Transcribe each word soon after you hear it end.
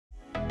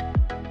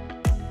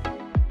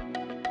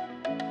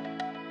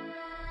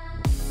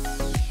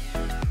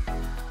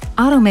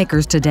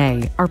Automakers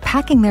today are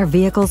packing their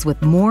vehicles with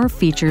more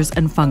features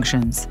and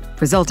functions,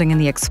 resulting in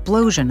the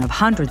explosion of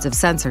hundreds of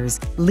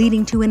sensors,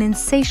 leading to an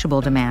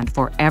insatiable demand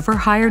for ever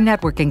higher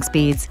networking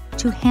speeds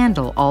to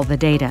handle all the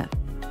data.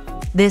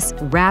 This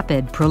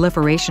rapid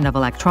proliferation of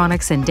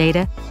electronics and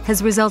data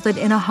has resulted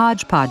in a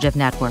hodgepodge of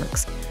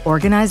networks,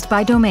 organized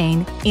by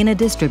domain in a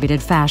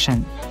distributed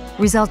fashion,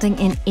 resulting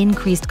in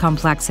increased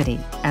complexity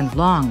and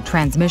long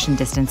transmission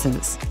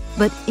distances.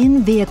 But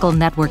in-vehicle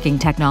networking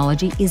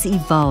technology is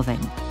evolving.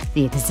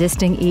 The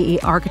existing EE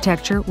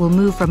architecture will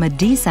move from a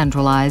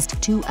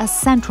decentralized to a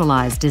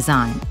centralized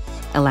design.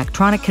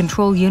 Electronic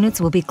control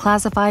units will be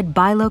classified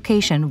by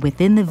location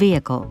within the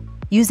vehicle,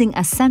 using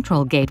a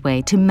central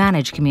gateway to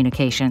manage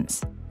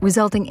communications,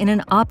 resulting in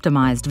an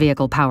optimized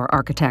vehicle power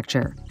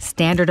architecture,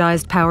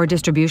 standardized power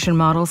distribution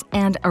models,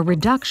 and a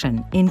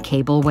reduction in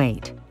cable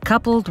weight.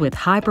 Coupled with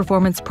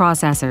high-performance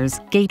processors,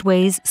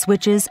 gateways,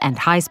 switches, and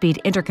high-speed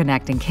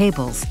interconnecting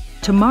cables,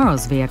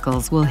 tomorrow's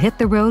vehicles will hit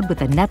the road with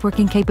the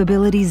networking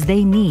capabilities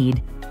they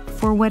need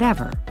for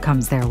whatever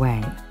comes their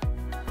way.